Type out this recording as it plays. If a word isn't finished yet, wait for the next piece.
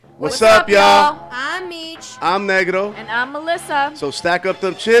What's up, y'all? I'm Meech. I'm Negro. And I'm Melissa. So stack up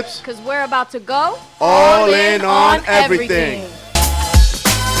them chips. Because we're about to go all in on everything.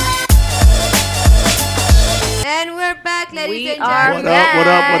 And we're back, ladies and are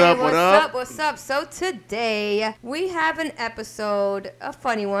gentlemen. What up? What's up? So today we have an episode, a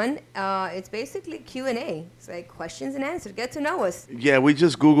funny one. It's basically Q&A. It's like questions and answers. Get to know us. Yeah, we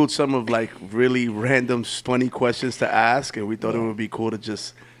just Googled some of like really random funny questions to ask, and we thought it would be cool to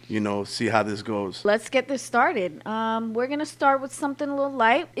just, see how this goes. Let's get this started. We're going to start with something a little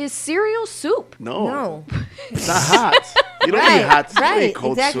light. Is cereal soup? No. It's not hot. You don't eat hot soup. You eat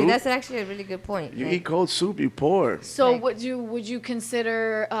cold exactly. soup. That's actually a really good point. You eat cold soup, you pour. So would you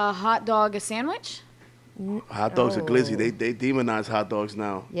consider a hot dog a sandwich? Hot dogs are glizzy. They demonize hot dogs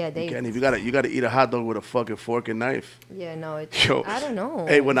now. Yeah, they. You gotta eat a hot dog with a fucking fork and knife. Yeah, no, it's. Yo, I don't know.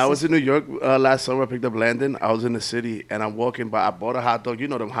 Hey, when I was in New York last summer, I picked up Landon. I was in the city and I'm walking by. I bought a hot dog. You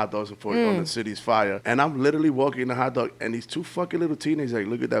know them hot dogs on the city's fire. And I'm literally walking the hot dog, and these two fucking little teenagers like,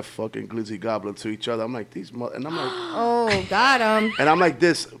 look at that fucking glizzy gobbler to each other. I'm like, and I'm like, oh, got him. And I'm like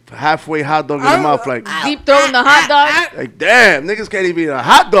this halfway hot dog in the mouth, like deep throwing the hot dog. Like damn, niggas can't even eat a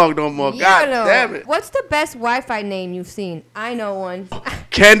hot dog no more. God damn it. What's the best Wi-Fi name you've seen? I know one.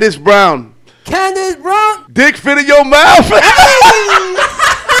 Candace Brown. Candace Brown. Dick fit in your mouth.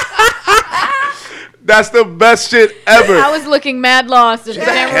 That's the best shit ever. I was looking mad lost.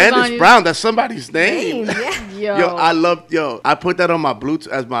 Candace Brown. That's somebody's name. Yeah. I put that on my Bluetooth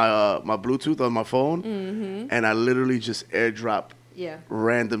as my Bluetooth on my phone, and I literally just airdrop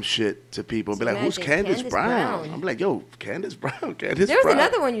random shit to people. Be like, who's Candace Brown? I'm like, yo, Candace Brown. There's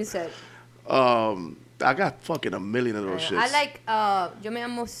another one you said. I got fucking a million of those shits. I like, yo me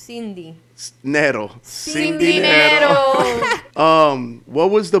llamo Cindy. Nero. Cindy Nero.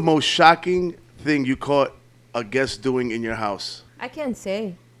 What was the most shocking thing you caught a guest doing in your house? I can't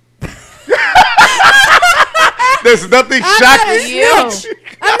say. There's nothing shocking.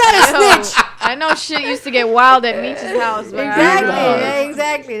 I'm not a snitch. I know shit used to get wild at Meech's house. But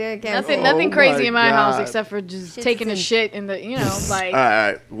Exactly. Nothing crazy in my house except for just taking a shit in the, like. All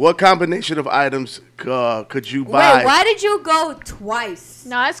right. What combination of items could you buy? Wait, why did you go twice?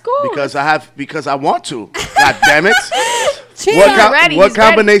 No, it's cool. Because I want to. God damn it. What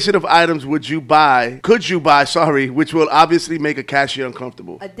combination of items could you buy, which will obviously make a cashier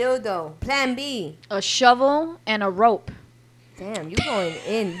uncomfortable? A dildo. Plan B. A shovel and a rope. Damn, you going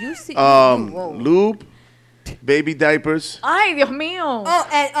in. You see. Lube, baby diapers. Ay, Dios mío. Oh,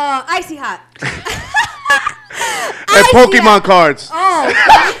 and Icy Hot. And Pokemon cards. Oh.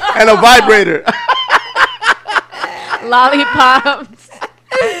 And a vibrator. Lollipops.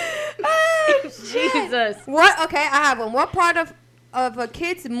 Jesus. What? Okay, I have one. What part of a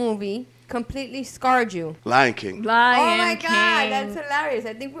kid's movie completely scarred you? Lion King. Oh my God, that's hilarious.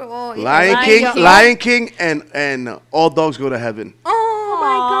 I think we're all Lion King, and All Dogs Go to Heaven. Oh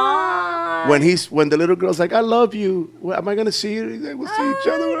my God. When the little girl's like, I love you. Well, am I gonna see you? He's like, we'll see each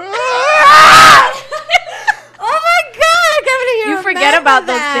other. Oh my God, I can't believe you forget about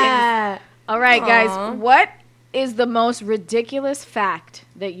those things. All right, guys. What is the most ridiculous fact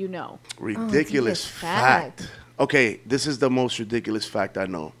that you know? Ridiculous fact. Okay, this is the most ridiculous fact I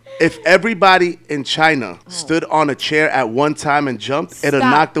know. If everybody in China stood on a chair at one time and jumped, it'll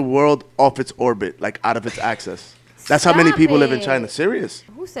knock the world off its orbit, like out of its axis. That's how many people live in China. Serious.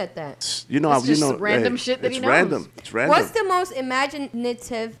 Who said that? It's just random shit that he knows. It's random. What's the most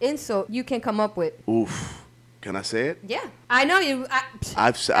imaginative insult you can come up with? Oof. Can I say it? Yeah. I know you.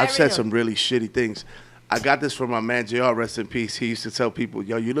 I've said some really shitty things. I got this from my man JR, rest in peace. He used to tell people,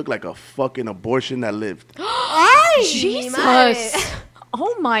 yo, you look like a fucking abortion that lived. Ay, Jesus.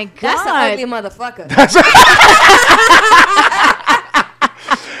 Oh my God. That's an ugly motherfucker.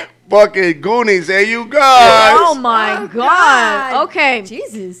 Fucking Goonies, there you guys. Oh my God. Okay.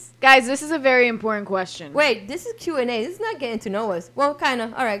 Jesus. Guys, this is a very important question. Wait, this is Q&A. This is not getting to know us. Well, kind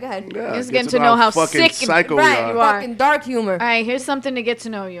of. All right, go ahead. Yeah, this is getting to know how sick psycho you are. are. Fucking dark humor. All right, here's something to get to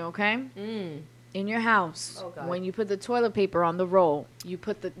know you, okay? In your house, when you put the toilet paper on the roll, you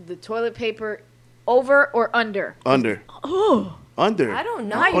put the toilet paper over or under? Under. Oh. Under. I don't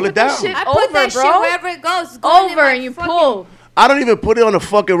know. Pull it down. I put that shit wherever it goes. Over and you pull. I don't even put it on the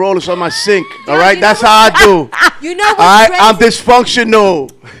fucking roll. It's on my sink. All right? That's how I do. You know what's all right? crazy? I'm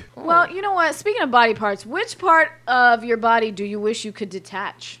dysfunctional. Well, you know what? Speaking of body parts, which part of your body do you wish you could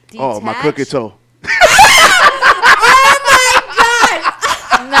detach? Oh, my crooked toe.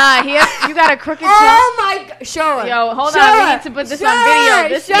 Nah, you got a crooked toe. Oh my God. Show her. Yo, hold on. We need to put this on video.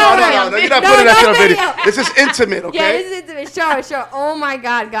 No, you're not putting that shit on video. This is intimate, okay? Yeah, this is intimate. Show her. Oh my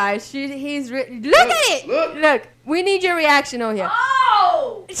God, guys. Look at it. Look. We need your reaction on here.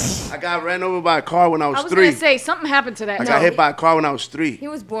 Oh! I got ran over by a car when I was, I was 3. gonna say something happened to that. I got hit by a car when I was 3. He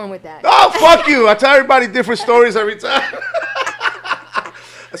was born with that. Oh, fuck you. I tell everybody different stories every time.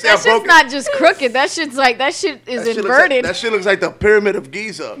 I say That shit's not just crooked. That shit is inverted. That shit looks like the Pyramid of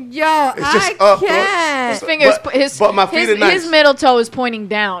Giza. Yo, It's just I up, bro. can't. His fingers, but my feet are nice. his middle toe is pointing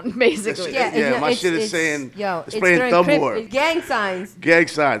down, basically. Yeah, my shit is saying, it's playing during thumb war. It's gang signs. Gang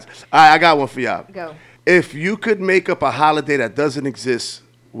signs. All right, I got one for y'all. Go. If you could make up a holiday that doesn't exist,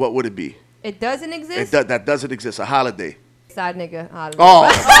 what would it be? It doesn't exist? That doesn't exist, a holiday. Side nigga holiday. Oh.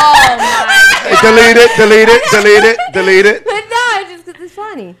 Oh my Hey, delete it. But no, it's just because it's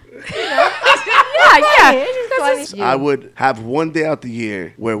funny. yeah. It's just funny. I would have one day out the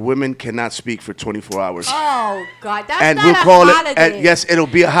year where women cannot speak for 24 hours. Oh, God. That's And not we'll a call holiday. it, and yes, it'll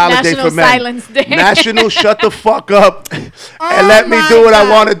be a holiday National for men. Silence Day. National Shut the Fuck Up and let me my do what I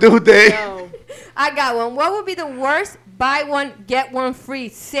God. want to do day. Yo. I got one. What would be the worst buy one, get one free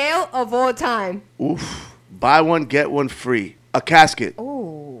sale of all time? Oof. Buy one, get one free. A casket.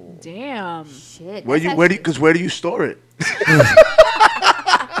 Oh, Damn. shit. Where do you store it?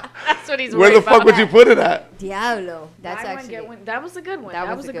 That's what he's Where worried the fuck about. would you put it at? Diablo. That's Buy one, actually. get one. That was a good one.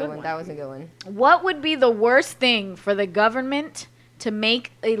 That was a good one. That was a good one. What would be the worst thing for the government to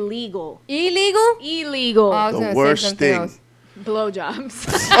make illegal? Illegal? Illegal. Oh, I was The gonna say worst something thing. else. Blowjobs.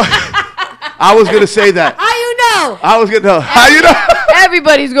 I was going to say that. How you know? I was going to know. How you know?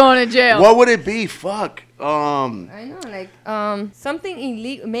 Everybody's going to jail. What would it be? Fuck. I know, like something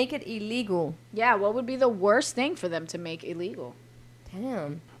illegal. Make it illegal. Yeah, what would be the worst thing for them to make illegal?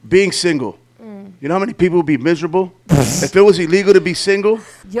 Damn. Being single. You know how many people would be miserable? If it was illegal to be single,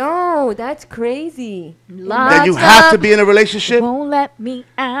 Yo, that's crazy. then you have to be in a relationship. Won't let me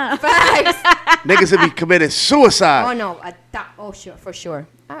out. Facts. Niggas would be committing Oh suicide. no. Oh sure, for sure.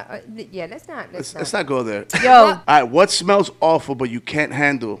 Yeah, let's not. Let's not go there. Yo, All right, what smells awful but you can't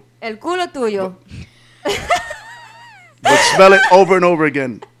handle? El culo tuyo. But smell it over and over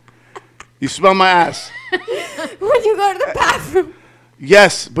again. You smell my ass. When you go to the bathroom.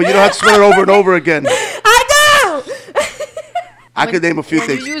 Yes, but you don't have to smell it over and over again. I do. I could name a few when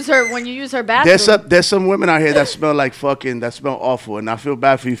things. you use her bathroom. There's some women out here that smell like that smell awful, and I feel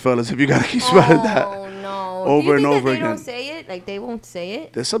bad for you fellas if you gotta keep smelling that. Oh no. Over Do you and think over that they again. don't say it? Like they won't say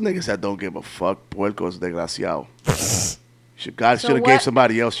it? There's some niggas that don't give a fuck. Puercos desgraciado. God So should have gave what-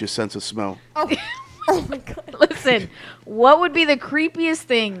 somebody else your sense of smell. Oh my God. Listen, what would be the creepiest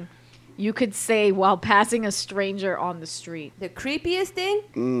thing you could say while passing a stranger on the street? The creepiest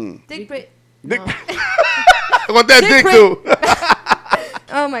thing? Dick pic. Dick. What that dick do?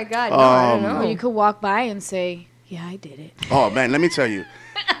 Oh my God. No, I don't know. Or you could walk by and say, "Yeah, I did it." Oh man, let me tell you.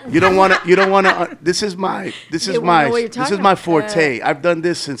 You don't want to. This is my wanna know what you're talking about. forte. I've done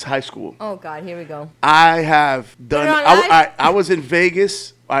this since high school. Oh God, here we go. I have done. it on live? I was in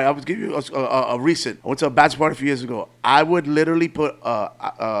Vegas. I was give you a recent. I went to a bachelor party a few years ago. I would literally put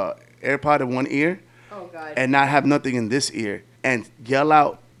AirPod in one ear Oh God. and not have nothing in this ear and yell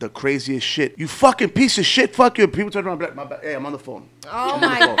out the craziest shit. You fucking piece of shit. Fuck you. And people turn around and be like, my bad. Hey, I'm on the phone. Oh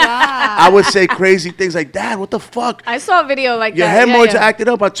my God. I would say crazy things like, Dad, what the fuck? I saw a video like Your that. hemorrhoids yeah. are acting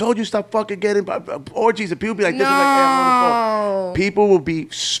up. I told you stop fucking getting orgies. And people be like, this is like, hey, I'm on the phone. No. People will be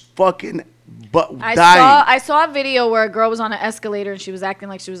fucking I dying. saw a video where a girl was on an escalator and she was acting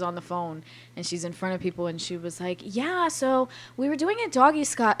like she was on the phone and she's in front of people and she was like, "Yeah, so we were doing it doggy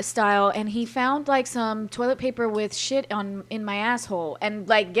style and he found like some toilet paper with shit in my asshole," and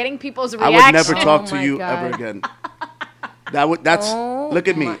like getting people's I reaction. would never talk Oh to my you God. ever again. That's Oh look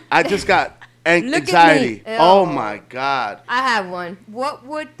at me. my- I just got Look at me. anxiety. Oh Ew. my God. I have one. What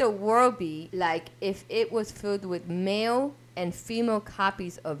would the world be like if it was filled with male and female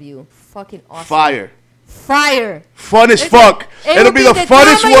copies of you? Fucking awesome. Fire. Fire. Fun as Listen, fuck. it It'll would be be the the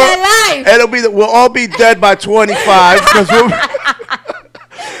funnest time of your world. life. We'll all be dead by 25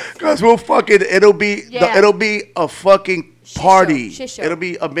 because we'll fucking it'll be Yeah. it'll be a fucking Shit party. show, shit show. It'll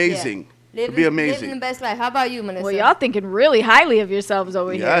be amazing. Yeah. It'll be Living the amazing. best life. How about you, Melissa? Well, y'all thinking really highly of yourselves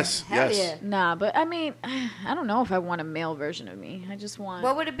over Yes, Hell yes. yeah. here. Nah, but I mean, I don't know if I want a male version of me. I just want.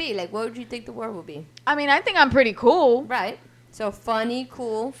 What would it be? Like, what would you think the world would be? I mean, I think I'm pretty cool, Right. So funny,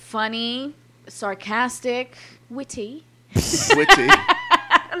 cool. funny, sarcastic, witty, Witty.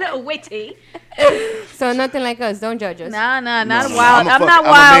 a little witty. So nothing like us. Don't judge us. Nah, not No, wild. I'm I'm a not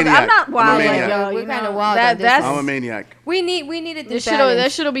maniac. wild. I'm I'm not a wild like maniac. y'all. We're you kinda know? wild That, on this that's I'm a maniac. We needed this that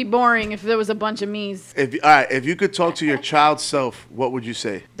balance. shit'll be boring if there was a bunch of me's. All right, if you could talk to your child self, what would you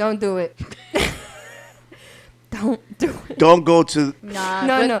say? Don't do it. Don't do it. Don't go to. Nah,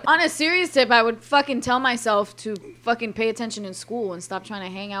 No, but no. on a serious tip, I would fucking tell myself to fucking pay attention in school and stop trying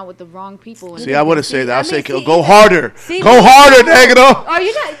to hang out with the wrong people. See, I wouldn't say that. I'd say, see, go harder. see, Go harder, negro. Oh,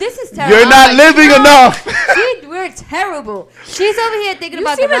 you're not. This is terrible. You're not living enough. See, we're terrible. She's over here thinking You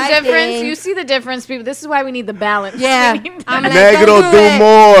about see the the right difference? thing. You see the difference, people. This is why we need the balance. Yeah. We need I'm the- like, Negro, don't do it.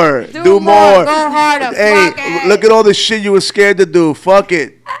 more. Do more. Go harder. Hey, Fuck it. look at all the shit you were scared to do. Fuck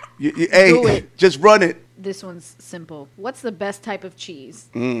it. Hey, Do it. just run it. This one's simple. What's the best type of cheese?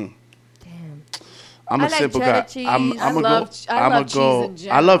 Damn. I'm I a like simple cheddar guy. cheese. I'm I a love go. cheese I'm a in go. I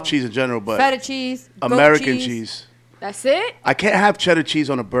general. love cheese in general, but Feta cheese. goat American cheese. That's it? I can't have cheddar cheese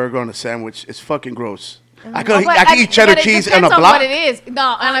on a burger on a sandwich. It's fucking gross. I Oh, could but I can eat cheddar but it cheese on depends a on block. what it is. No,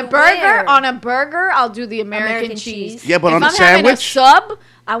 on a On burger, where? on a burger, I'll do the American American cheese. cheese. Yeah, but if on a I'm having a sandwich, sub,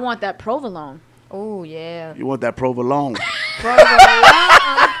 I want that provolone. Oh yeah. you want that provolone.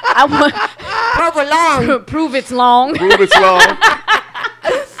 I want Provolone. prove it's long. Prove it's long.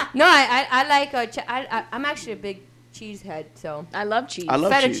 No, I like I'm actually a big cheese head. So I love cheese. I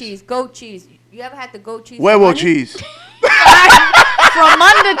love feta cheese. cheese, goat cheese. You ever had the goat cheese? Huevo from cheese. From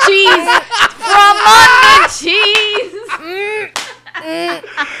under cheese. From under cheese.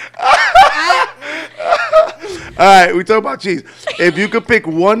 All right, we talk about cheese. If you could pick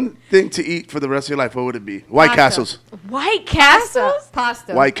one thing to eat for the rest of your life, what would it be? White Pasta. Castles. White Castles?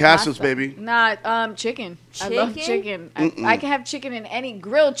 Pasta. White Castles, Pasta. baby. Nah, chicken. I love Chicken? chicken. I can have chicken in any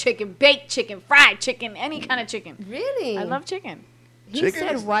grilled chicken, baked chicken, fried chicken, any kind of chicken. Really? I love chicken. He chicken.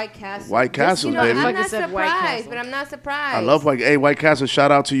 said White Castle. White Castles, You know, baby. I'm Fucking not said White surprised, Castle. but I'm not surprised. I love White Castles.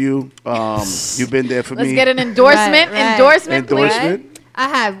 Shout out to you. You've been there for Let's me. get an endorsement. Right. Endorsement, please. Endorsement. I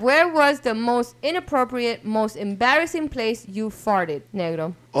have. Where was the most inappropriate, most embarrassing place you farted,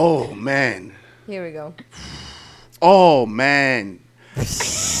 Negro? Oh man. Here we go. Oh man.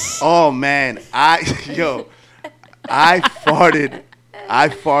 Oh man. I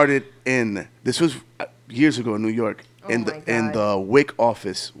farted in. This was years ago in New York. In my the God. WIC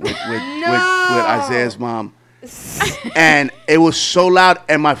office with No. Isaiah's mom. And it was so loud,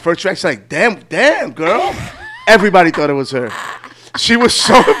 and my first reaction like, damn, girl. Everybody thought it was her. She was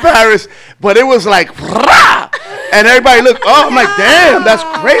so embarrassed, but it was like, rah! And everybody looked, oh, I'm like, damn, that's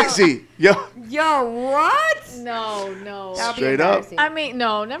crazy. Yo, Yo, what? No. That'll be Straight up. embarrassing. I mean,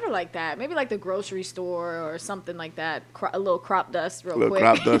 no, never like that. Maybe like the grocery store or something like that. A little crop dust real little quick.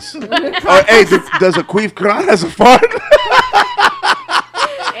 crop dust. Oh, hey, does a queef cron has a fart?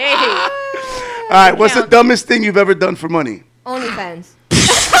 Hey. All right, what's the Count. dumbest thing you've ever done for money? OnlyFans.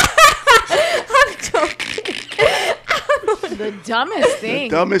 The dumbest thing.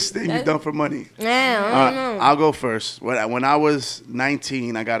 Dumbest thing you've done for money. Yeah, I don't know. I'll go first. When I was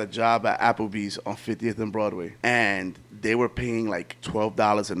 19, I got a job at Applebee's on 50th and Broadway, and they were paying like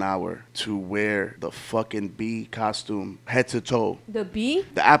 $12 an hour to wear the fucking bee costume head to toe. The bee?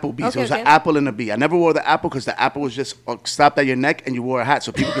 The Applebee's. Okay, It was okay. an apple and a bee. I never wore the apple because the apple was just stopped at your neck, and you wore a hat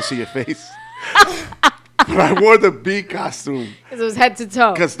so people could see your face. But I wore the bee costume It was head to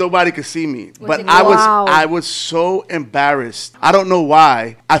toe. because nobody could see me. But it Wow. I was so embarrassed. I don't know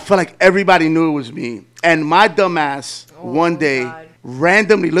why. I felt like everybody knew it was me. And my dumb ass one day God.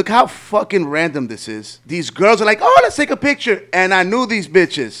 randomly, look how fucking random this is. These girls are like, oh, let's take a picture. And I knew these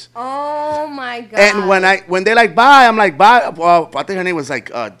bitches. Oh my God. And when they're like, bye, I'm like, bye. I think her name was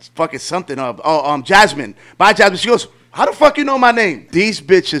like fucking something. Jasmine. Bye, Jasmine. She goes, how the fuck you know my name? These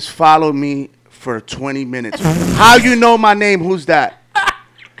bitches follow me for 20 minutes. How you know my name? Who's that?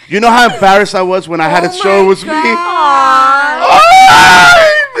 You know how embarrassed I was when I had to show it was me?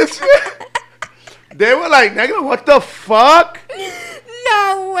 They were like, nigga, what the fuck?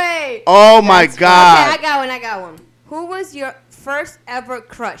 No way. Oh my God. Okay, I got one. Who was your first ever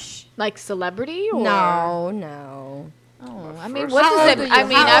crush? Like celebrity or No. Oh, I mean, First- what How does old it? are I you?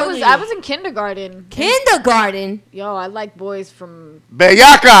 mean, How old are I you? was in kindergarten. Kindergarten. Yo, I like boys from.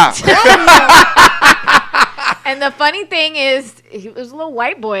 Bellaca. And the funny thing is, he was a little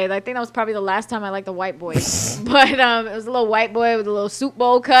white boy. I think that was probably the last time I liked a white boy. But it was a little white boy with a little soup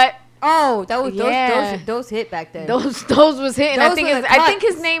bowl cut. Oh, that was Yeah. those hit back then. Those was hitting. Those I think were the I think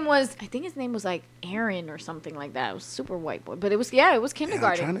his cuts. name was like Aaron or something like that. It was super white boy, but it was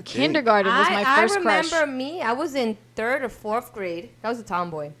kindergarten. trying to think. Kindergarten was my first crush. I remember me. I was in 3rd or 4th grade. That was a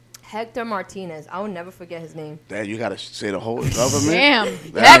tomboy. Hector Martinez. I will never forget his name. Damn, you gotta say the whole government. Damn,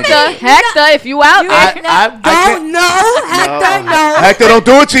 That Hector, if you out there, Don't know, Hector. No. Hector, don't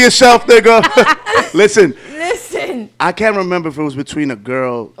do it to yourself, nigga. Listen, Listen. I can't remember if it was between a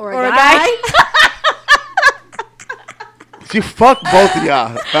girl. or Or a a guy. guy. You fuck both of y'all,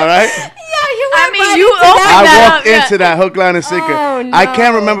 all right? Yeah, you I went mean, right You into opened that. I that walked up, yeah. into that hook, line, and sinker. Oh, I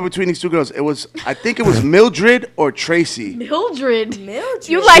can't no. remember between these two girls. I think it was Mildred or Tracy. Mildred. Mildred. You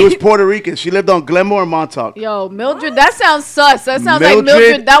She was like Puerto Rican. She lived on Glenmore and Montauk. Yo, Mildred, that sounds sus. That sounds like Mildred-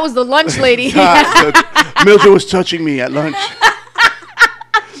 Mildred. That was the lunch lady. Mildred was touching me at lunch.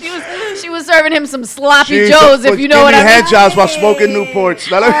 She was serving him some sloppy She used joes, to if you know what give I me mean. hand jobs while smoking Newports.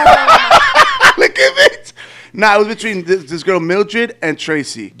 Look at it. Nah, it was between this girl Mildred and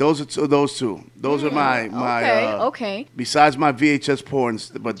Tracy. Those two. Those are my Okay. Besides my VHS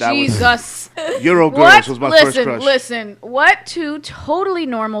porns, but that Jesus. was Euro Girls What? was my Listen, first crush. listen. What two totally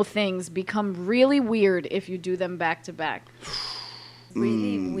normal things become really weird if you do them back to back?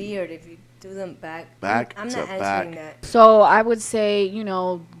 Really weird if you do them back. Back I'm to not back. answering that. So I would say,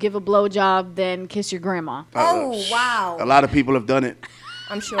 give a blowjob, then kiss your grandma. Oh, wow. A lot of people have done it.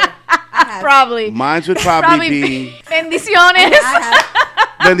 I'm sure. I have. Probably. Mine would probably be Bendiciones. I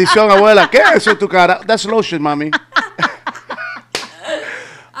have. bendición abuela. ¿Qué es eso en tu cara? That's lotion, mami.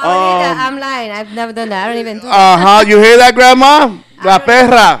 I'm lying. I've never done that. I don't even do that. You hear that, grandma? La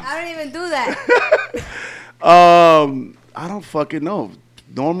perra. I don't even do that. I don't fucking know.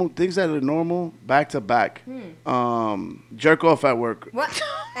 Normal things that are normal, back to back. Jerk off at work. What?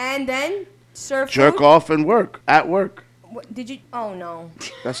 And then serve Jerk food? off and work at work. What, did you? Oh, no.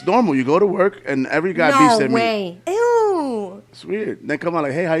 That's normal. You go to work and every guy No beats their meat. way. Ew. It's weird. Then come on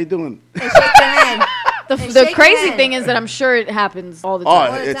like, hey, how you doing? And shake your hand. The shake your crazy hand. thing is that I'm sure it happens all the Oh,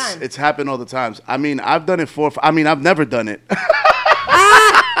 time. All the time. it's happened all the times. I mean, I've done it I've never done it.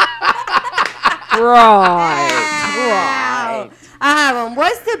 Right. I have one.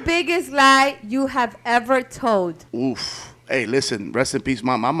 What's the biggest lie you have ever told? Oof. Hey, listen, rest in peace,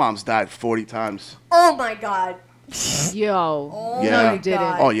 mom. My mom's died 40 times. Oh, my God. Yo. Oh, Yeah. my you didn't.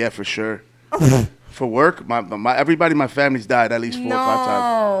 God. Oh yeah, for sure. For work, my everybody in my family's died at least 4 or 5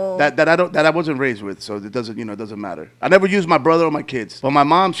 No. times. That I wasn't raised with, so it doesn't matter. I never used my brother or my kids, but my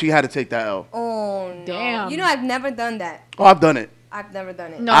mom, she had to take that L. Oh, no. Damn. You know, I've never done that. Oh, I've done it. I've never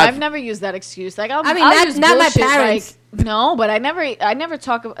done it. No, I've- I've never used that excuse. Like, I'll I mean, I'll not- use not my bullshit, parents. Like, no, but I never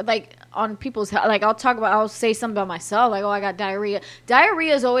talk about, like, on people's, like, I'll say something about myself, like, oh, I got diarrhea.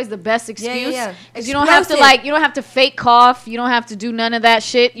 Diarrhea is always the best excuse. yeah. Because you don't have to, Explosive. you don't have to fake cough. You don't have to do none of that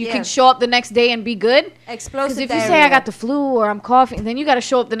shit. You Yeah. can show up the next day and be good. Explosive Because if you diarrhea. say I got the flu or I'm coughing, then you got to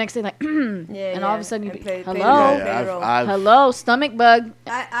show up the next day like, Yeah, and all of a sudden you and be, play- play hello, the- Yeah, role. hello, stomach bug.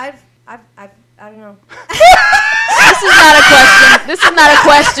 I don't know. This is not a question. This is not a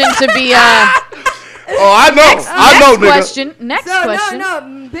question to be. Oh, I know, I know, Next nigga. question. Next So question.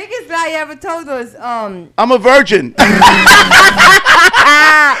 no. Biggest lie you ever told was I'm a virgin.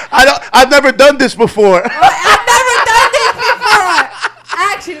 I've never done this before. I've never done this before.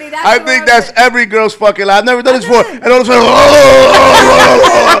 Actually, that's I the think word. that's every girl's fucking lie. I've never done this before. And all of a sudden,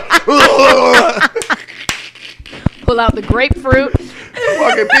 Pull out the grapefruit.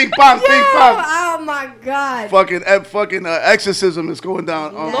 fucking ping pong, ping pong. Oh my God. Fucking exorcism is going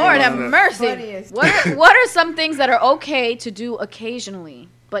down. Oh, Lord have no. mercy. Funniest. What are some things that are okay to do occasionally,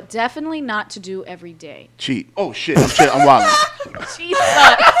 but definitely not to do every day? Cheat. Oh shit, I'm wild. Jesus.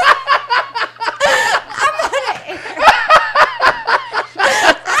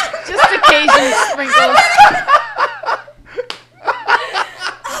 Just occasional sprinkles.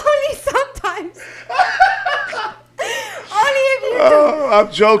 Only sometimes. Only if you do. Oh,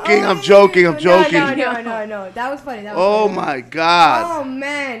 I'm joking. I'm joking. I'm joking. No. That was funny. Oh my god. Oh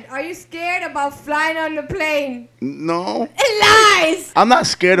man, are you scared about flying on the plane? No, It lies. I'm not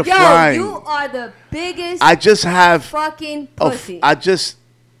scared of Yo, flying. you are the biggest I just have. fucking Oh, pussy.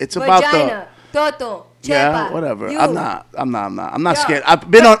 It's about Vagina, Toto, the. Yeah, chepa, whatever. you. I'm not Yo, scared. I've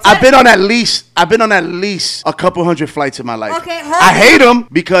been on at least a couple hundred flights in my life. Okay, I hate them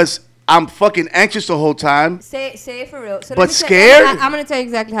because I'm fucking anxious the whole time. Say it for real. So But let me tell- scared? I'm gonna tell you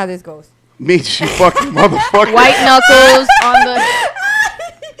exactly how this goes. Me, she fucking motherfucker. White knuckles on the.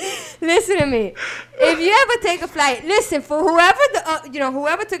 Listen to me. If you ever take a flight, listen, for whoever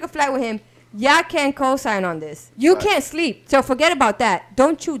whoever took a flight with him, y'all can't co-sign on this. You can't sleep, so forget about that.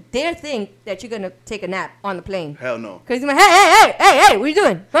 Don't you dare think that you're gonna take a nap on the plane. Hell no. Cause he's like, hey, what are you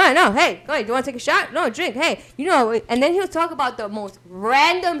doing? Come on, no, hey, go ahead. Do you want to take a shot? No, drink. Hey, and then he'll talk about the most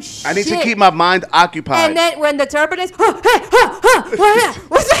random shit. I need to keep my mind occupied. And then when the turbulence, what's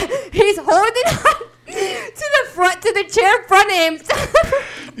that? He's holding on to the chair in front of him.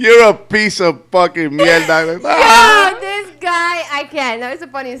 You're a piece of fucking mierda. Yo, this guy, I can't. No, it's the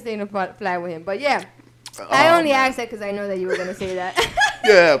funniest thing to fly with him. But yeah, I only asked that because I know that you were gonna say that.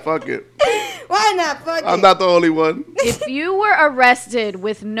 Yeah, fuck it. Well, not? Fuck I'm it. not the only one. If you were arrested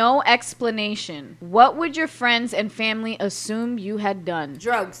with no explanation, what would your friends and family assume you had done?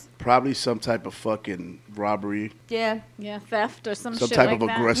 Drugs. Probably some type of fucking robbery, Yeah. Yeah, theft or some some shit type like of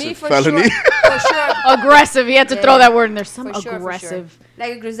that. aggressive Me for felony. sure. For sure. Aggressive. You had to Yeah, throw yeah. that word in there. Some For sure, aggressive. For sure.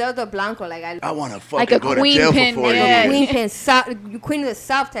 Like a Griselda Blanco. Like I want to fucking Like a go to queen jail pin, for 4 yeah. years. Queen Pin, Queen of the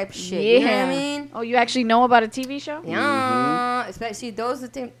South type shit. Yeah. You know what I mean? Oh, you actually know about a TV show? Yeah. Mm-hmm. Especially those are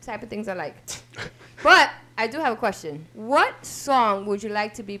the type of things I like. But I do have a question. What song would you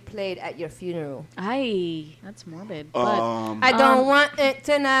like to be played at your funeral? Aye, that's morbid. But I don't want it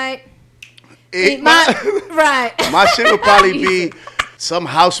tonight. It- Right. My shit would probably be some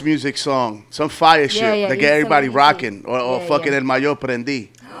house music song, some fire shit yeah, that you get need everybody somebody rocking, or yeah, fucking yeah. El Mayor Prendí.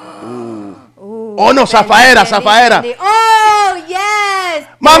 Ooh, Oh, no, Zafaera, Zafaera. Oh, yes.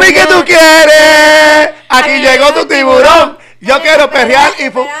 Mami, ¿qué tú quieres? Aquí llegó tu tiburón. Yo quiero perrear y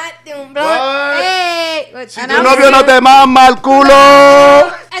fu... What? Hey. Si tu novio no te mama el culo.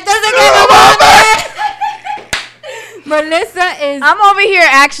 Entonces, ¿qué no mames? Melissa is... I'm over here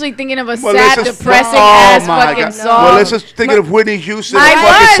actually thinking of a sad, Melissa's- depressing oh ass my fucking God. song. Melissa's thinking of Whitney Houston I and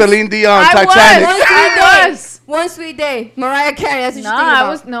fucking was. Celine Dion, I Titanic. was. I was. One Sweet Day. Mariah Carey. That's what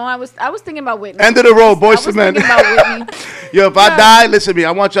Nah, you think about. I was thinking about Whitney. End of the road, I boys was to men. thinking about Whitney. Yo, if I die, listen to me.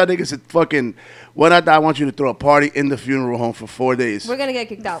 I want y'all niggas to fucking... When I die, I want you to throw a party in the funeral home for 4 days. We're going to get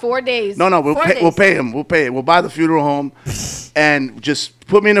kicked out. 4 days. No, We'll we'll pay him. We'll pay it. We'll buy the funeral home and just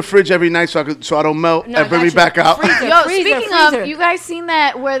put me in the fridge every night so I don't melt No, and bring got me you. back out. Freezer. Yo, Freezer, speaking freezer. of, you guys seen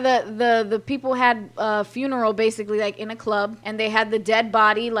that where the people had a funeral basically like in a club and they had the dead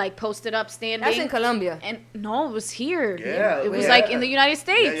body like posted up standing. That's in Colombia. And no, it was here. Yeah, it was yeah. like in the United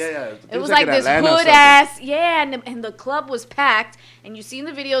States. Yeah. It was like like in this Atlanta or hood something. ass, yeah, and the club was packed. And you see in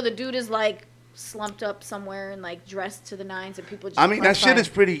the video, the dude is like slumped up somewhere and like dressed to the nines, and people just. I mean, that shit fine. is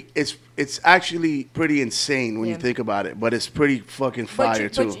pretty. It's actually pretty insane when you Yeah. think about it, but it's pretty fucking fire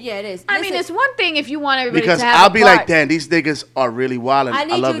too. Yeah, it is. I mean, Listen, it's one thing if you want everybody Because to have I'll a be part, like, damn, these niggas are really wild, and I I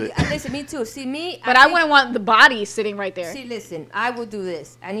need love you. it. Listen, me too. See, me. but I think- wouldn't want the body sitting right there. See, listen, I will do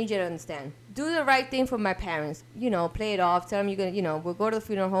this. I need you to understand. Do the right thing for my parents. You know, play it off. Tell them you're going to, we'll go to the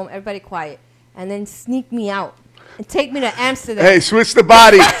funeral home, everybody quiet. And then sneak me out and take me to Amsterdam. Hey, switch the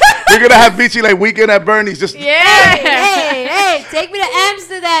body. We're gonna have Beachy like Weekend at Bernie's. Just Yeah. hey, take me to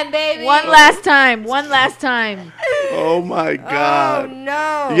Amsterdam, baby. One last time. oh my Oh, god.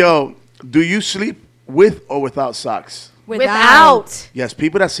 no. Yo, do you sleep with or without socks? Without. Yes,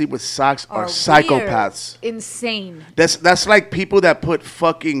 people that sleep with socks are Are psychopaths. Insane. That's like people that put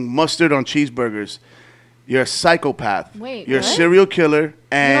fucking mustard on cheeseburgers. You're a psychopath. Wait, you're a what? serial killer,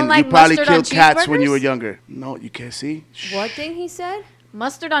 and like you probably mustard on killed cats when you were cheeseburgers? younger. No, you can't see. Shh. What thing he said?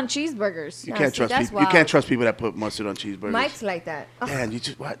 Mustard on cheeseburgers. You No, can't see, trust that's people. You wild. can't trust people that put mustard on cheeseburgers. Mike's like that. Ugh. Man, you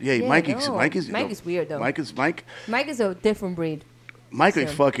just what? Yeah, Yeah, Mike no. is Mike is weird, though. Mike is Mike is a different breed. Mike is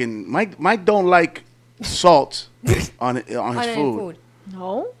So. fucking Mike don't like salt on his Other than food.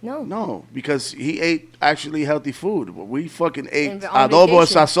 No. No. No, because he ate actually healthy food. But we fucking ate on adobo and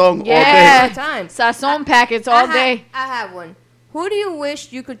vacation. sazon all Yeah. day. All the time. Sazon packets all day. I have one. Who do you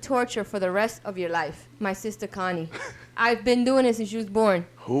wish you could torture for the rest of your life? My sister Connie. I've been doing it since she was born.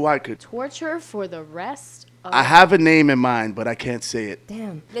 Who I could. Torture for the rest of I have a name in mind, but I can't say it.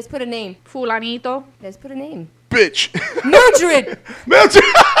 Damn. Let's put a name. Fulanito. Let's put a name. Bitch. Mildred. Mildred.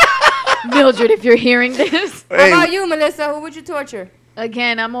 Mildred, if you're hearing this. How Hey, about you, Melissa? Who would you torture?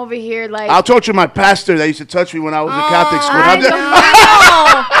 Again, I'm over here like. I'll torture my pastor that used to touch me when I was in Catholic school. Ay, I'm just- Dios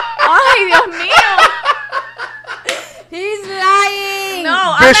mío. Ay, Dios mío. He's lying.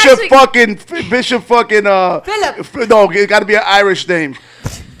 No, Bishop fucking Philip. No, it got to be an Irish name.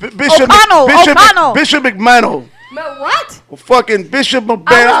 Bishop O'Connell. Bishop McMantle. What? Fucking Bishop McMahon.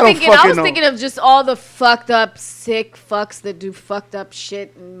 I was know. thinking of just all the fucked up, sick fucks that do fucked up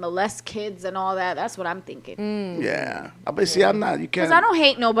shit and molest kids and all that. That's what I'm thinking. Yeah, but see, I'm not. You can't. Because I don't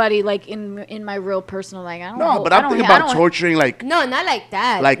hate nobody like in my real personal like. I don't. No, hold- but I I'm don't thinking ha- I about don't- torturing, like. No, not like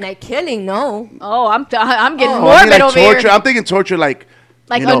that. Like- Like killing, no. Oh, I'm getting Oh, I morbid mean, like over torture. here. I'm thinking torture, like.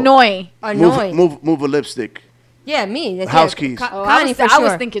 Like you know, annoy. Annoying. Move a lipstick. Yeah, me. That's House it. keys. Oh, Connie for I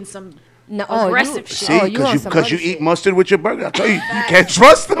was sure. thinking some No, aggressive you, shit. See, Oh, you on some because other you eat shit. mustard with your burger. I tell you, you can't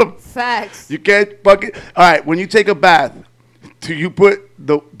trust them. Facts. You can't fucking. All right, when you take a bath, do you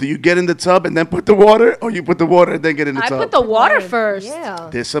get in the tub and then put the water, or you put the water and then get in the I tub? put the water first. Yeah.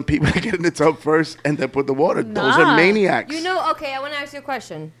 There's some people that get in the tub first and then put the water. Those are Nah. maniacs. You know, okay, I want to ask you a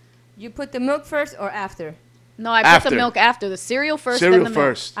question. You put the milk first or after? No, I put After. the milk after. The cereal first, Cereal then the milk.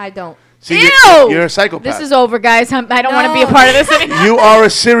 first. I don't. See, Ew! you're a psychopath. This is over, guys. I don't want to be a No. part of this anymore. You are a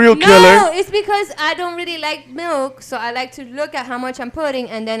serial killer. No, it's because I don't really like milk, so I like to look at how much I'm putting,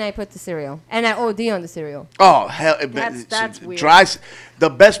 and then I put the cereal, and I OD on the cereal. Oh hell! That's weird. The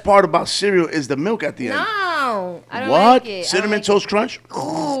best part about cereal is the milk at the end. No, I don't What? like it. I don't Cinnamon like Toast Crunch?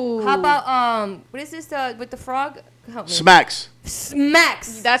 Ooh. How about what is this with the frog? Help me. Smacks.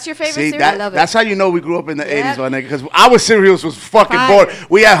 Smacks. That's your favorite See, cereal? I love it. that's how you know we grew up in the Yep. 80s, my nigga. Because our cereals was fucking Fire. boring.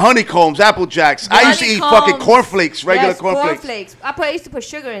 We had honeycombs, Apple Jacks. I used to eat fucking Honeycombs. cornflakes, regular Yes, cornflakes. I used to put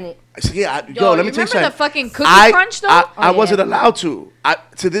sugar in it. Yeah, Yo, let me you tell you remember something. the fucking Cookie I, Crunch, though? I Oh, wasn't yeah. allowed to.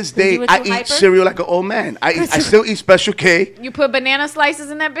 To this day, you were I too eat hyper? cereal like an old man. I still eat Special K. You put banana slices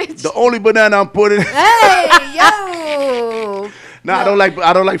in that bitch? The only banana I'm putting. Hey, yo. No, I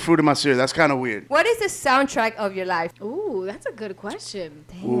don't like fruit in my cereal. That's kind of weird. What is the soundtrack of your life? Ooh, that's a good question.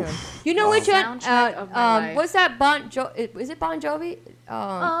 Damn. You know which one? Soundtrack of my life. What's that Is it Bon Jovi?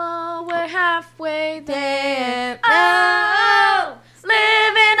 Oh, we're halfway there. Damn. Oh,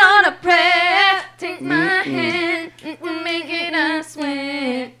 living on a prayer. Take my hand, we're making us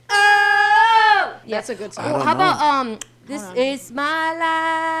win. Oh, that's a good I song. don't How know. about this is my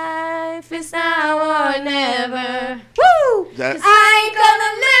life, it's now or never. Woo! That- I ain't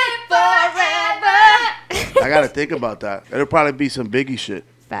gonna live forever. I gotta think about that. It'll probably be some Biggie shit.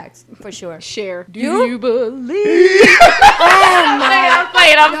 Facts, for sure. Share. Do You? believe? Oh my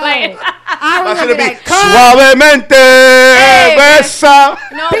I'm playing. I was That's gonna gonna be be like, come. suavemente besa.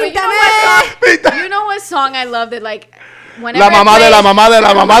 No, but you know what song? You know what song I love that like whenever La it mamá de la plays- mamá de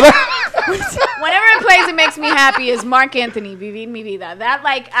la mamá de. Whenever it plays, it makes me happy. Is Mark Anthony, Vivir mi vida? That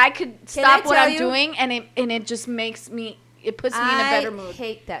like I could stop what tell I'm you? doing, and it just makes me. It puts me in a better mood. I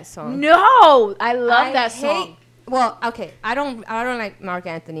hate that song. No, I love I that hate- song. Well, okay, I don't like Mark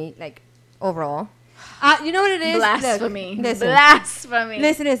Anthony like overall. You know what it is? Blasphemy. Look, listen, Blasphemy.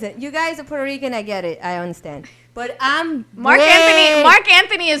 listen. You guys are Puerto Rican. I get it. I understand. But I'm Mark way-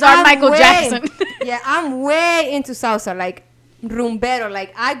 Anthony is our I'm Michael way- Jackson. Yeah, I'm way into salsa, like rumbero.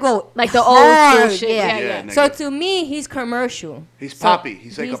 Like I go Like the old hard, school shit. Yeah. Yeah, nigga. So to me, he's commercial. He's So poppy.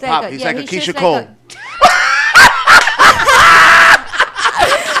 He's like a pop. He's like a he's Keisha just Cole. like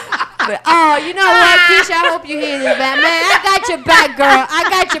But, oh, you know what, Keisha? I hope you hear this, man. I got your back, girl. I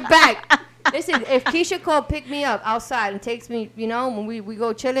got your back. Listen, if Keisha Cole pick me up outside and takes me, when we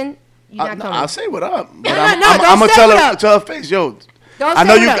go chilling, you're not No, coming. I'll say what up. But no, I'm don't gonna say tell what her up. to her face, yo. Don't I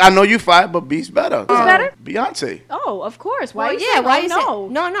know say you. what up. I know you fight, but B's better. Who's better? Beyonce. Oh, of course. Why? Well, you yeah, saying, why oh, you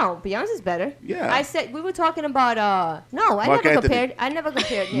no? say no? Beyonce's better. Yeah. I said we were talking about no, I Mark never Anthony. compared. I never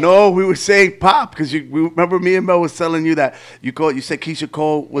compared. Yeah. No, we were saying pop because you remember me and Mel was telling you that you said Keisha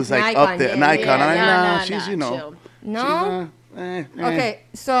Cole was An like icon, up there, yeah, an yeah, icon. yeah. I'm like, Nah, she's chill. No. she's, Okay,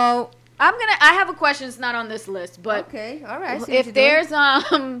 so I have a question. It's not on this list, but okay, all right. I see what if you're doing.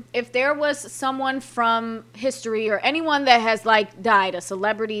 there's if there was someone from history or anyone that has like died, a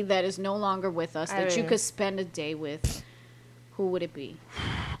celebrity that is no longer with us, that you could spend a day with, who would it be?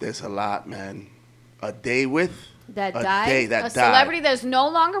 There's a lot, man. A day with That a died? day that A died. celebrity that is no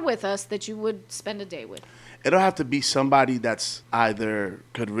longer with us that you would spend a day with. It'll have to be somebody that's either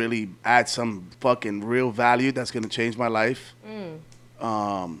could really add some fucking real value that's gonna change my life.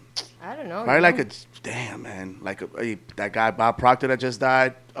 I don't know. Probably like damn man, like that guy Bob Proctor that just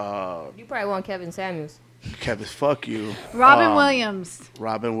died. You probably want Kevin Samuels. Kevin, fuck you. Robin Williams.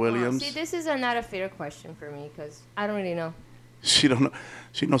 Robin Williams. See, this is not a fair question for me because I don't really know. She don't know.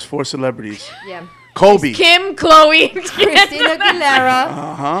 She knows 4 celebrities. Yeah. Kobe. Kim, Chloe. Christina Aguilera,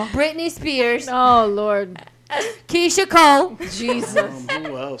 Uh-huh. Britney Spears, Oh Lord, Keisha Cole. Jesus.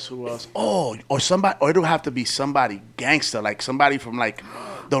 Who else? Oh, or somebody. Or it'll have to be somebody gangster, like somebody from like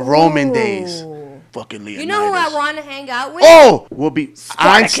the Roman days. Fucking Leonidas. You know who I want to hang out with? Oh, will be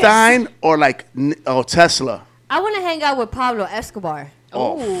Einstein or like Tesla. I want to hang out with Pablo Escobar.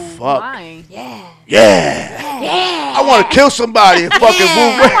 Oh, Ooh, fuck. why? Yeah. I want to kill somebody and fucking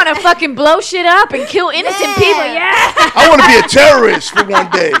Yeah. move. I want to fucking blow shit up and kill innocent Yeah. people. Yeah. I want to be a terrorist for one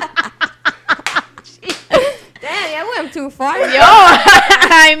day. Damn, I went too far. Yo,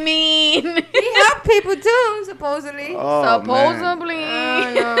 I mean, He helped people too, supposedly. Oh, man. supposedly.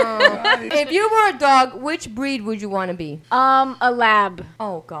 I know. If you were a dog, which breed would you want to be? A lab.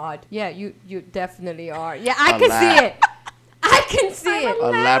 Oh God, yeah, you definitely are. Yeah, I A can lab. see it. I can see it. A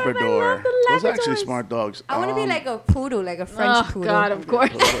Labrador. love the Those are actually Labradors. smart dogs. I want to be like a poodle, like a French Oh poodle. God, of course.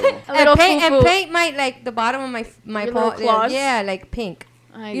 Poodle. A little and foo-foo. paint my like the bottom of my Your paw. little claws? Yeah, like pink.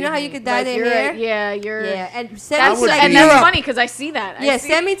 I You know how you get could it. dye Like, their you're hair? right. Yeah, you're. Yeah, and send That's me to like and Europe. that's funny because I see that. I Yeah, see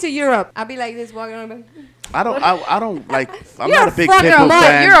send me to Europe. I'll be like this walking around. I don't like. I'm You're not a a big fucking Pitbull mutt.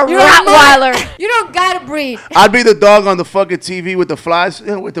 fan. You're a You're a mutt. Rottweiler. You don't gotta breed. I'd be the dog on the fucking TV with the flies, you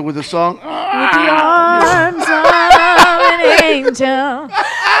know, with the song. With the arms of an angel.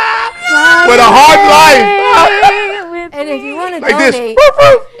 With a hard life. And if you want to Like this. donate, Woof,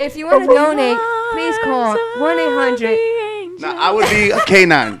 woof. if you want to donate, please call 1-800. Nah, I would be a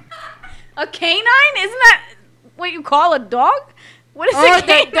canine. A canine? Isn't that what you call a dog? What is Oh, a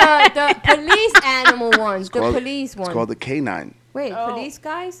canine? the police animal ones. The police It's ones. called the canine. Wait, Oh. police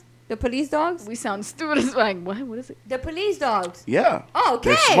guys? The police dogs? We sound stupid as like, what? What is it? The police dogs. Yeah. Oh, okay.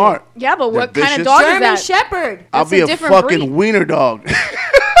 They're smart. Yeah, but what They're kind of vicious. dog German is that? Shepherd. I'll That's be a a different fucking breed. wiener dog.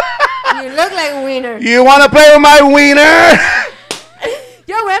 You look like a wiener. You want to play with my wiener?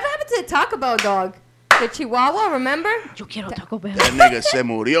 Yo, whatever happened to the Taco Bell dog? The Chihuahua, remember? Yo quiero Taco Bell. That nigga se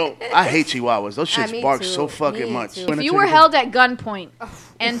murió. I hate chihuahuas. Those shits me bark too. so fucking Me much. too. If you were held at gunpoint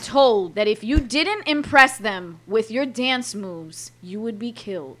and told that if you didn't impress them with your dance moves, you would be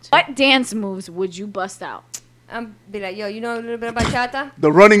killed, what dance moves would you bust out? I'm be like, yo, you know a little bit about bachata?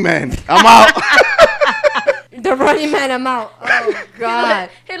 The Running Man. I'm out. The Running Man, I'm out. Oh, God.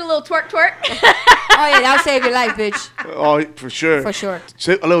 Hit a little twerk twerk. Oh, yeah, that'll save your life, bitch. Oh, for sure. For sure.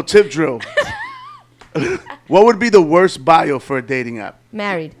 A little tip drill. What would be the worst bio for a dating app?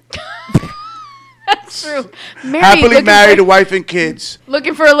 Married. That's true. Happily looking married, for, a wife and kids.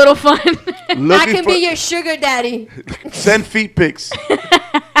 looking for a little fun. I Looking can for, be your sugar daddy. send feet pics.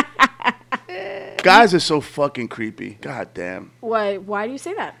 Guys are so fucking creepy. God damn. Why do you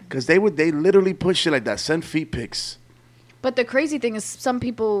say that? Because they literally put shit like that. Send feet pics. But the crazy thing is, some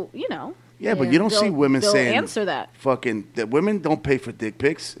people, you know, Yeah, but Yeah. you don't see women they'll saying answer that. fucking that women don't pay for dick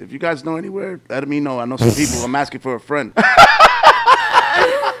pics. If you guys know anywhere, let me know. I know some people. I'm asking for a friend.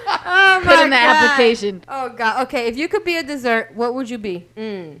 Oh, Put my in the God. application. Oh, God. Okay, if you could be a dessert, what would you be?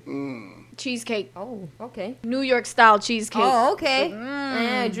 Cheesecake. Oh, okay. New York style cheesecake. Oh, okay.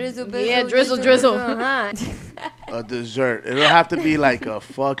 Yeah, drizzle, drizzle. Yeah, drizzle. Huh? A dessert. It'll have to be like a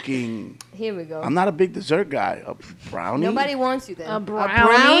fucking. Here we go. I'm not a big dessert guy. A brownie. Nobody wants you then. A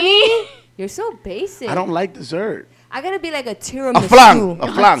brownie? You're so basic. I don't like dessert. I gotta be like a tiramisu. A flan.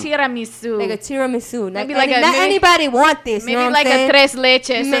 A flan. Tiramisu. Like a tiramisu. Maybe Like, like a- not maybe- anybody want this. Maybe you know what like I'm a saying? tres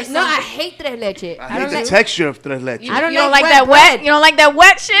leches. or No, I something. hate tres leche. I I hate don't the like. texture of tres leche. You, I don't you don't like like wet that wet? bread. You don't like that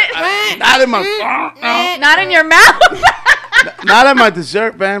wet shit? Not in my. Not in your mouth. Not in my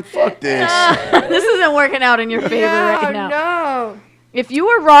dessert, man. Fuck this. This isn't working out in your favor right now. No. If you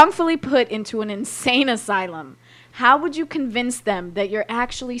were wrongfully put into an insane asylum, how would you convince them that you're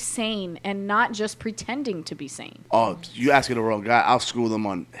actually sane and not just pretending to be sane? Oh, you asking the wrong guy. I'll school them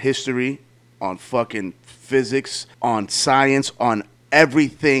on history, on fucking physics, on science, on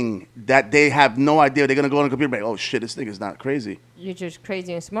everything that they have no idea. They're gonna go on the computer and be like, oh shit, this nigga's not crazy. You're just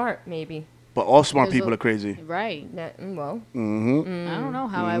crazy and smart, maybe. But all smart There's people a- are crazy. Right. Well, I don't know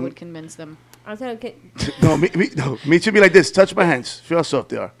how I would convince them. I'll tell you. Okay. No, me should be like this. Touch my hands. Feel how soft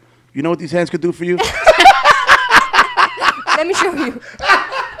they are. You know what these hands could do for you? Let me show you.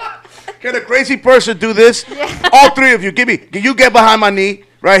 Can a crazy person do this? All three of you, give me. You get behind my knee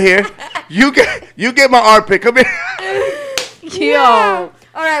right here. You get my armpit. Come here. Yo.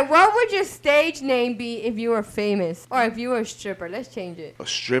 All right. What would your stage name be if you were famous, or if you were a stripper? Let's change it. A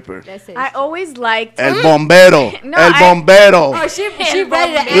stripper. Let's say. I always liked. El bombero. No, El bombero. Oh, she El ready to.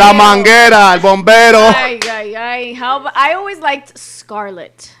 bombero. La air. manguera. El bombero. Ay, ay, ay. I always liked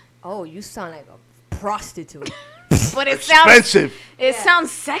Scarlett. Oh, you sound like a prostitute. But it sounds Expensive. it sounds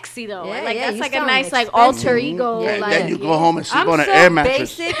sexy though. Yeah, like yeah, that's you like a sound nice like expensive. alter ego. And like then you go home and sleep I'm on an so air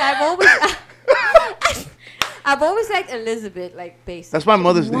mattress. basic. I've always liked Elizabeth, like basic. That's my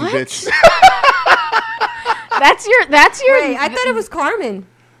mother's name, What? bitch. That's your Wait, I thought it was Carmen.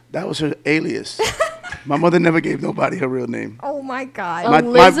 That was her alias. My mother never gave nobody her real name. Oh my God.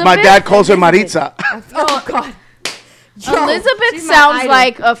 My dad calls her Elizabeth? Maritza. Oh God. Yo, Elizabeth she's my sounds idol.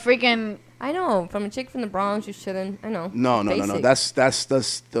 like a freaking I know, from a chick from the Bronx, she's chilling. I know. No. Basic.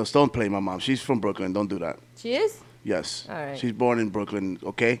 That's don't play my mom. She's from Brooklyn. Don't do that. She is. Yes. All right. She's born in Brooklyn.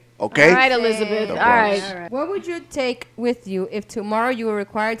 Okay. All right, Okay. Elizabeth. The All right. Bronx. What would you take with you if tomorrow you were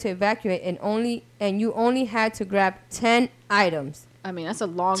required to evacuate and you only had to grab 10 items? I mean, that's a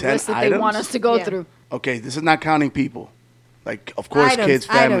long 10 list that they want items? us to go Yeah. through. Okay. This is not counting people. Like, of course, Items, kids,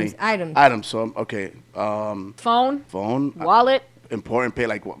 family. items. So okay. Phone, Phone. wallet. Important pay.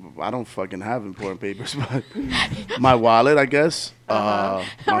 Like, I don't fucking have important papers, but my wallet, I guess. I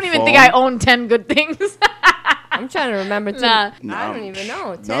don't even think I own 10 good things. I'm trying to remember. Nah. I don't even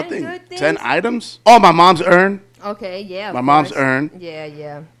know. 10 Nothing. good things? 10 items. Oh, my mom's urn. Okay, yeah. of My mom's course. urn.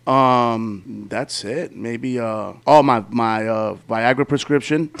 Yeah. That's it. Maybe my Viagra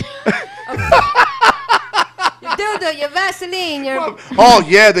prescription. powder, your Vaseline, your Oh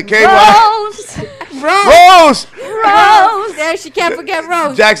yeah, the KY. Rose, Rose. Rose. There, she can't forget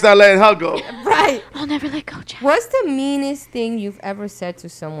Rose. Jack's not letting her go. Right. I'll never let go, Jack. What's the meanest thing you've ever said to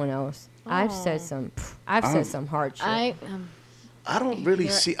someone else? I've said some hard shit. I don't really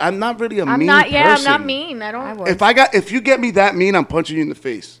see. I'm not really a I'm mean not. Yeah, person. I'm not mean. I don't. I was. If you get me that mean, I'm punching you in the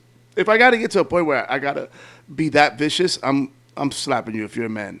face. If I gotta get to a point where I gotta be that vicious, I'm slapping you if you're a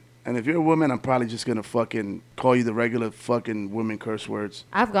man. And if you're a woman, I'm probably just gonna fucking call you the regular fucking women curse words.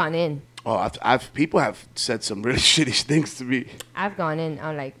 I've gone in. Oh, I've people have said some really shitty things to me. I've gone in.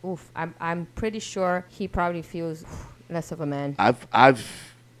 I'm like, oof. I'm pretty sure he probably feels less of a man.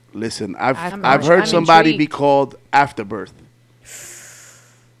 Listen. I've I'm heard somebody be intrigued. called afterbirth.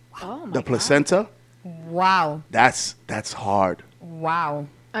 Oh my The God. placenta. Wow. That's hard. Wow.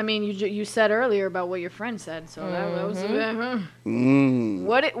 I mean, you said earlier about what your friend said, so that was. Mm.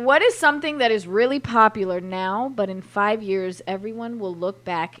 What is something that is really popular now, but in 5 years everyone will look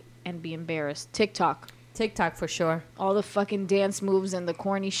back and be embarrassed? TikTok. TikTok for sure. All the fucking dance moves and the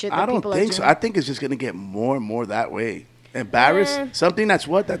corny shit that I don't people think are so. doing. I think it's just gonna get more and more that way. Embarrassed? Something that's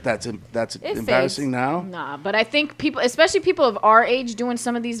embarrassing now. Nah, but I think people, especially people of our age, doing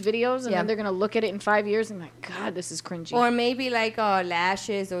some of these videos, and Yeah. then they're gonna look at it in 5 years and be like, God, this is cringy. Or maybe like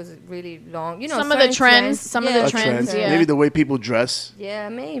lashes, those really long. You know, Some of the certain trends, some of the A trends, trend. yeah. Maybe the way people dress. Yeah,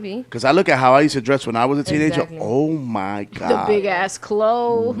 maybe. Because I look at how I used to dress when I was a teenager. Exactly. Oh my the god. big ass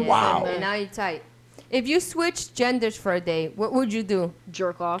clothes. Yeah, Wow. And now you're tight. If you switched genders for a day, what would you do?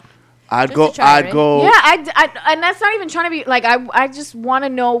 Jerk off. I'd Just go. to try, I'd right? go. Yeah, and that's not even trying to be like I just want to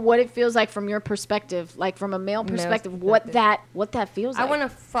know what it feels like from your perspective, like from a male perspective, what that feels like. I want to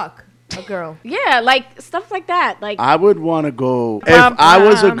fuck a girl. Yeah, like stuff like that. Like I would want to go. If Bum, I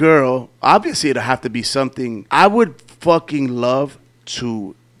was a bum. girl, obviously it'd have to be something. I would fucking love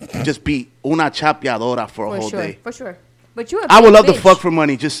to just be una chapeadora for a For whole sure. day. For sure. But you. I would love to fuck for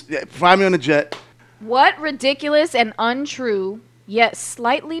money. Just fly me on a jet. what ridiculous and untrue yet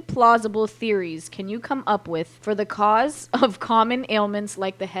slightly plausible theories can you come up with for the cause of common ailments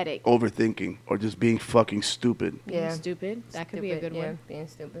like the headache? Overthinking or just being fucking stupid. Yeah. Stupid. That could be a good one. Being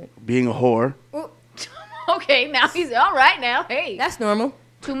stupid. Being a whore. Ooh, Okay, now he's all right now. Hey. that's normal.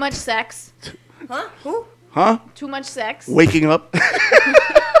 Too much sex. Huh? Who? Huh? Too much sex. Waking up.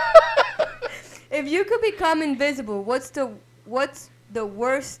 If you could become invisible, what's the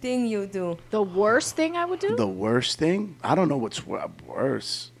worst thing you do? The worst thing I would do? The worst thing? I don't know what's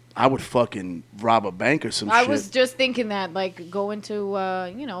worse. I would fucking rob a bank or some I shit. was just thinking that, like, go into,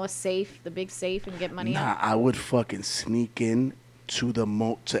 a safe, the big safe, and get money Nah, out. I would fucking sneak in to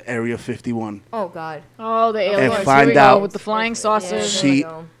to Area 51. Oh God. Oh, the aliens. Here find we go out. with the flying Yeah. saucers. There we See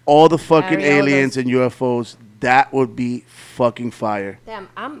go. all the fucking Areolas. aliens and UFOs. That would be fucking fire. Damn,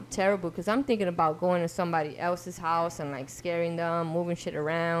 I'm terrible because I'm thinking about going to somebody else's house and like scaring them, moving shit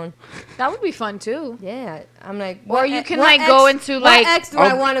around. That would be fun, too. Yeah, I'm like. Or you can, what like, go into, like- What ex do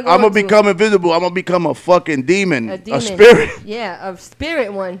I want to go I'm gonna into? become invisible. I'm gonna become a fucking demon. A demon. A spirit. Yeah, a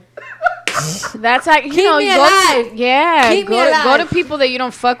spirit one. That's how, you Keep know, me you go alive. to, yeah, Keep me go to alive. people that you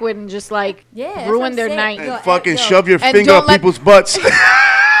don't fuck with and just, like, Yeah, that's what ruin I'm their saying. night. And Yo, fucking yo. shove your And finger don't up let- people's butts.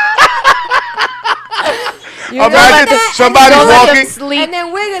 You know Imagine that? somebody Don't let them walking. sleep. And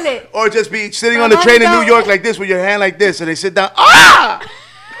then wiggle it. Or just be sitting My on the mom train in New don't. York like this with your hand like this, and they sit down. Ah!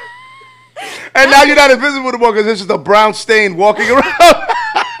 And now you're not invisible anymore because this is a brown stain walking around.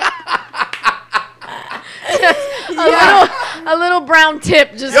 A little brown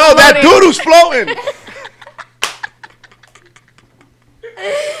tip just Yo, that floating. doodoo's floating.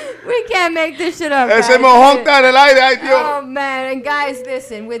 We can't make this shit up. Ese guys. mojón está en el aire, ay, Dios. Oh man, and guys,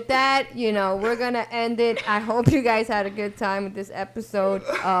 listen. With that, we're gonna end it. I hope you guys had a good time with this episode.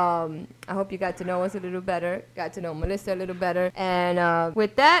 I hope you got to know us a little better, got to know Melissa a little better, and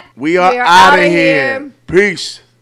with that, We are We are out of outta here. here. Peace.